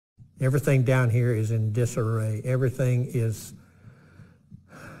Everything down here is in disarray. Everything is,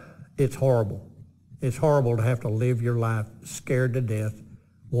 it's horrible. It's horrible to have to live your life scared to death,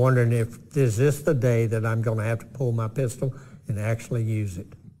 wondering is this the day that I'm going to have to pull my pistol and actually use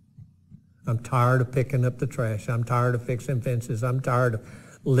it. I'm tired of picking up the trash. I'm tired of fixing fences. I'm tired of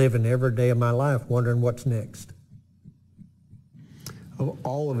living every day of my life wondering what's next. Of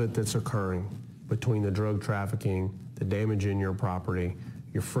all of it that's occurring, between the drug trafficking, the damage in your property,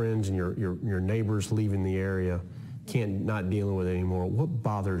 your friends and your neighbors leaving the area, not dealing with it anymore, what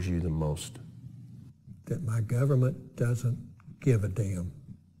bothers you the most? That my government doesn't give a damn.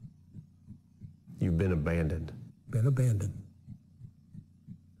 You've been abandoned. Been abandoned.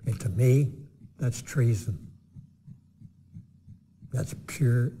 And to me, that's treason. That's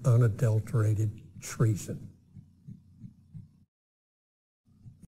pure, unadulterated treason.